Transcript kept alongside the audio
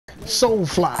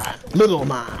Soulfly, little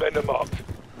mine. Send them up.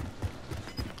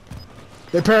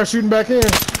 They parachuting back in.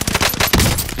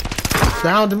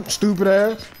 Downed him, stupid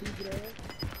ass.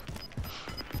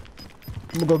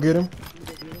 I'm gonna go get him.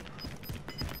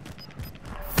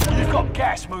 You've got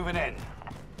gas moving in.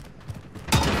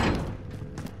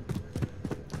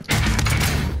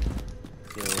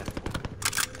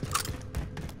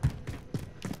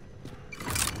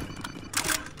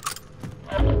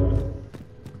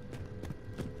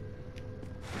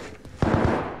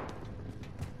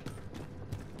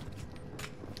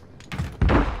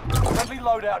 Friendly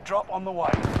loadout drop on the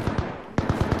way.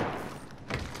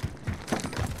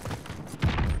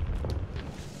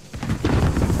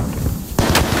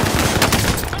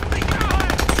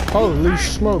 Holy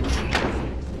smokes.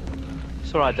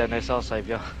 It's alright, Dennis, I'll save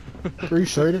you.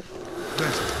 Appreciate it.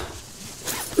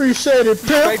 Appreciate it,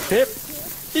 pimp. Straight pip.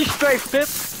 You straight pip.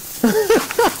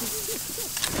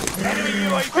 Enemy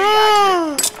UAV.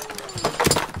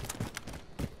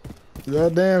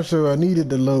 Goddamn, so I needed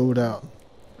the loadout.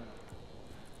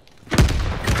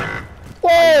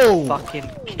 Whoa! Fucking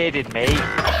kidding me.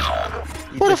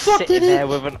 What the fuck did he? There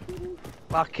with an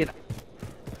fucking.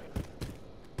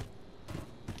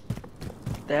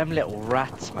 Them little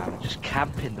rats, man, are just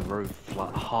camping the roof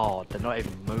like hard. They're not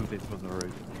even moving from the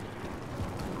roof.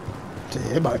 Damn,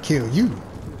 they about to kill you.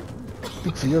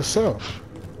 Speak for yourself.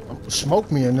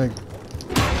 Smoke me a nigga.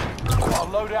 Got a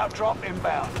loadout drop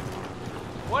inbound.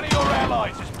 One of your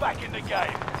allies is back in the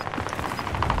game.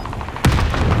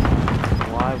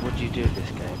 Why would you do this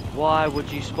game? Why would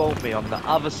you spawn me on the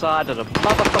other side of the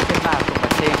motherfucking map when my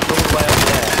team's all the way up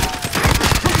there?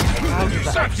 How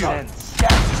does that make sense?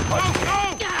 Gas is closing in.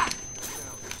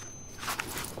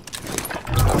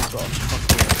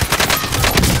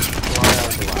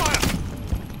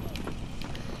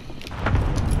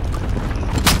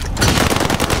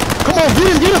 Come on,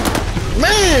 get him!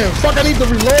 Man, fuck, I need to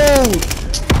reload!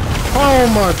 Oh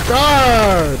my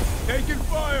god! Taking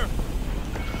fire.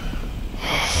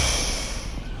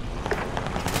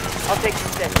 I'll take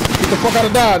some steps. Get the fuck out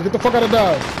of Dodge, get the fuck out of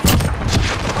Dodge.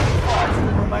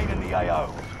 5 remain in the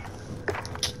AO.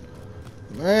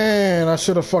 Man, I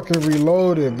should have fucking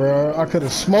reloaded, bro. I could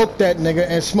have smoked that nigga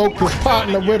and smoked his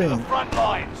partner with him. Front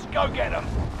lines, go get them.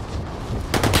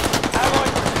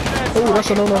 Oh, that's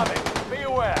a no-no. Be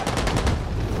aware.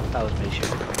 That was me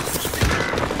shooting.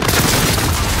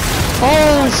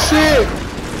 Oh shit!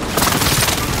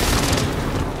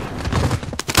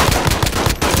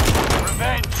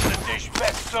 Revenge is the dish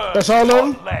best served. That's all of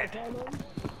them? not led.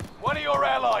 One of your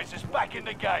allies is back in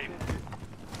the game.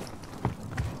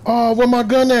 Oh, where my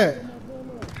gun at?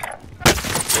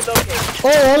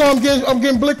 Oh, hold on, I'm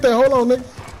getting blicked there. Hold on, nigga.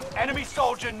 Enemy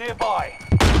soldier nearby.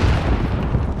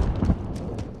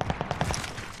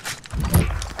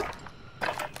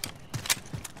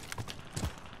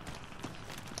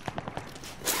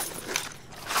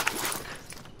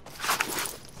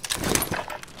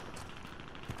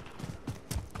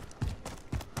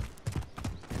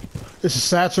 There's a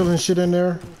satchel and shit in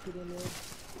there.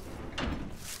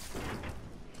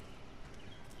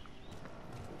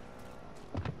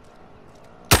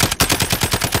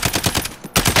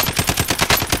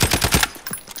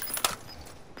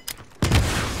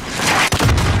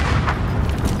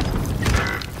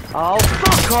 Oh,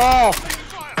 fuck off!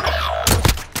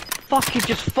 Fucking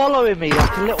just following me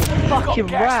like a little fucking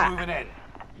rat. Moving in.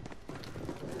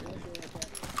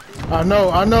 I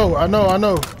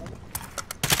know.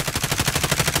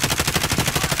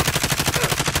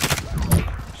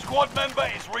 Squad member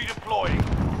is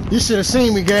redeploying. You should have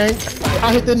seen me, gang.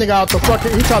 I hit that nigga out the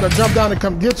fucking. He tried to jump down and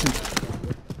come get you.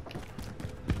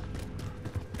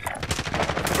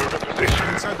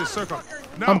 Inside the circle.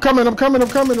 Now. I'm coming.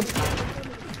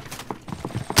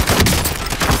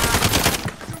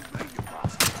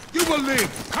 You will live.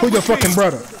 Who your fucking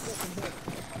brother?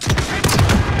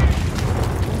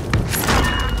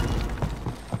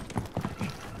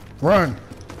 Run.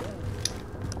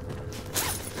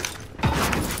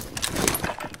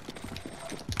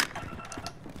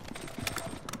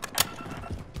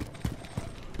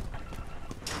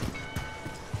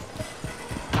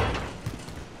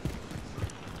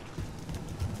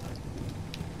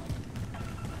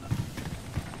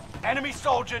 Enemy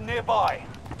soldier nearby.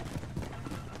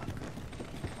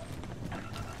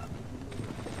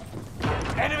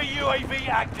 Enemy UAV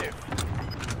active.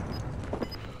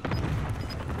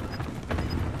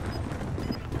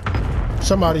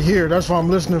 Somebody here. That's what I'm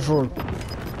listening for.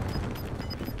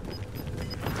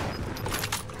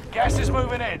 Gas is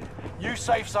moving in. New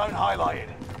safe zone highlighted.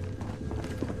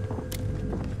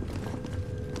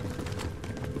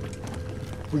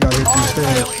 We gotta hit these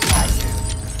stairs.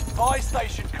 Fire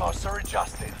station costs are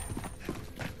adjusted.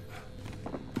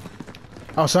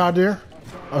 Outside there.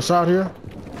 Outside here.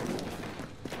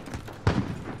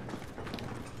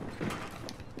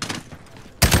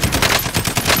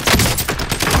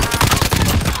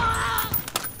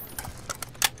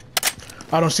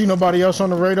 I don't see nobody else on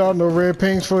the radar. No red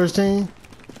pings for his team.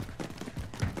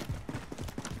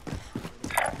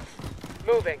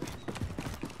 Moving.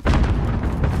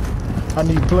 I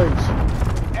need plays.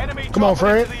 Enemy Come on, dropping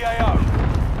Fred. into the AO.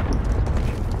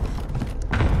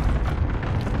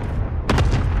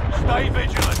 Stay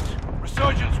vigilant.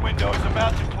 Resurgence window is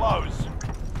about to close.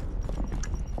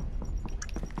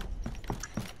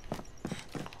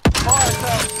 Fire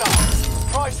sales done.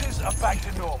 Prices are back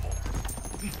to normal.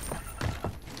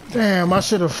 Damn, I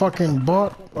should have fucking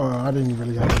bought. I didn't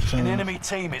really have a An chance. enemy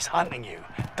team is hunting you.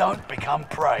 Don't become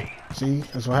prey. See,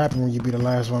 that's what happened when you be the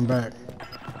last one back.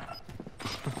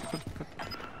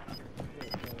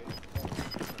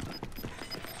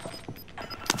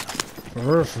 For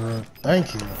real, for real.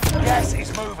 Thank you. Gas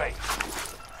is moving.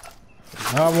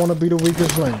 I want to be the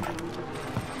weakest link.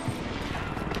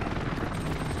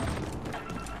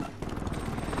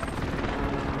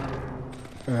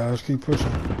 Yeah, let's keep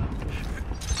pushing.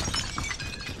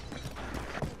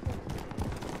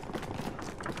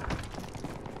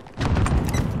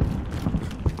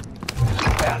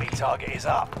 Bounty target is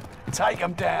up. Take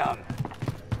them down.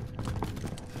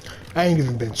 I ain't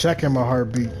even been checking my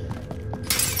heartbeat.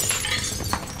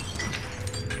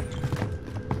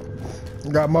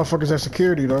 Got motherfuckers at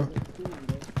security though.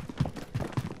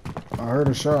 I heard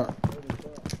a shot.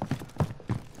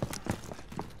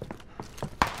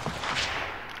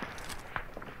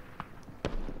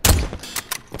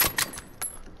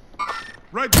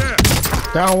 Right there.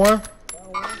 Down one.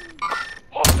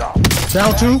 Hostile.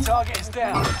 Down two. Bounty target is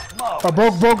down. Mark. I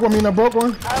broke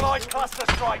one. Allied cluster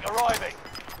strike arriving.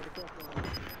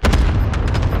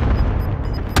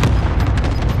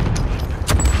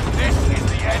 This is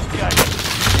the end game.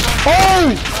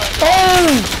 Oh! Oh!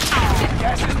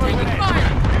 Gas is moving in.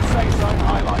 New safe zone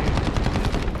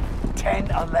highlighted.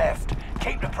 10 are left.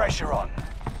 Keep the pressure on.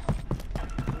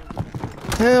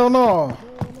 Hell no.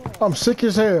 I'm sick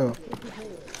as hell.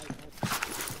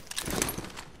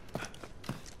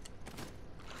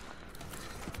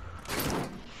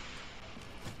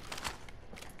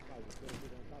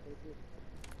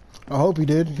 I hope he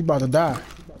did. He about to die.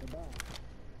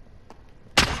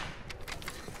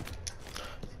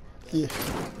 Yeah.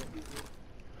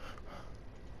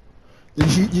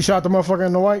 You shot the motherfucker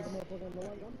in the white?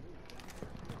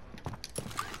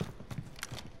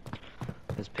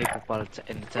 There's people by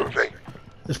in the tents.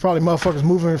 There's probably motherfuckers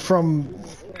moving from...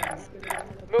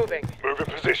 Moving. Move in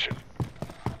position.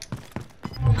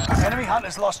 Enemy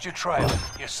hunters lost your trail.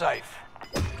 You're safe.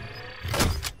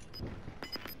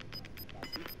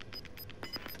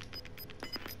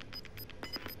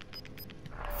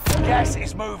 Gas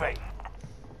is moving.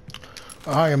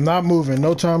 I am not moving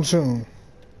no time soon.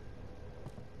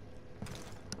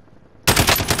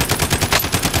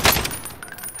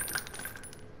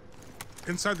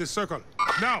 Inside the circle.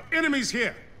 Now, enemies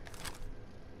here.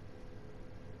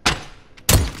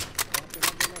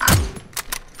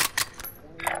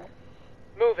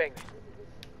 Moving.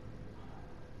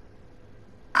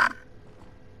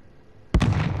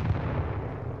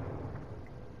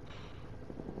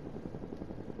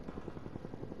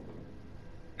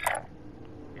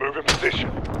 Move in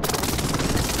position.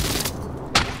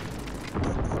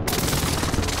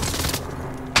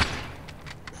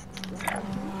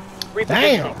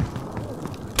 Damn!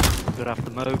 Good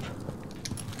after move.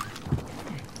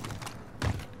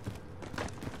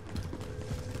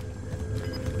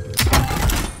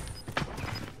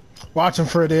 Watch him,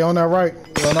 Fred. They on that right.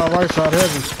 They're on that right side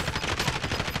heavy.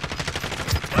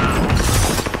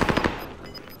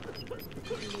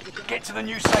 Get to the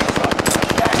new safe zone.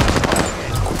 Gas is closing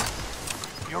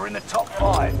in. You're in the top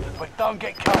 5, but don't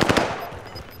get caught.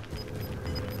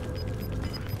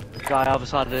 Guy other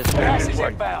side of this Gas building.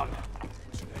 is inbound.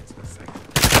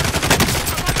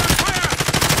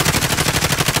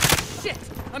 Shit!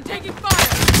 I'm taking fire!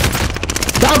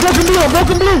 Down,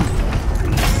 broken blue!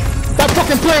 Stop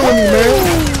fucking playing with me,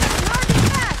 man!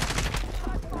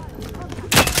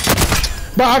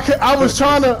 But I was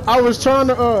trying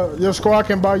to, your squad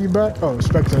can buy you back? Oh,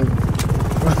 spectator.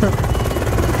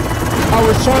 I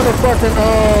was trying to fucking,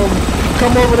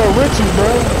 come over to Richie,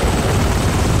 bro.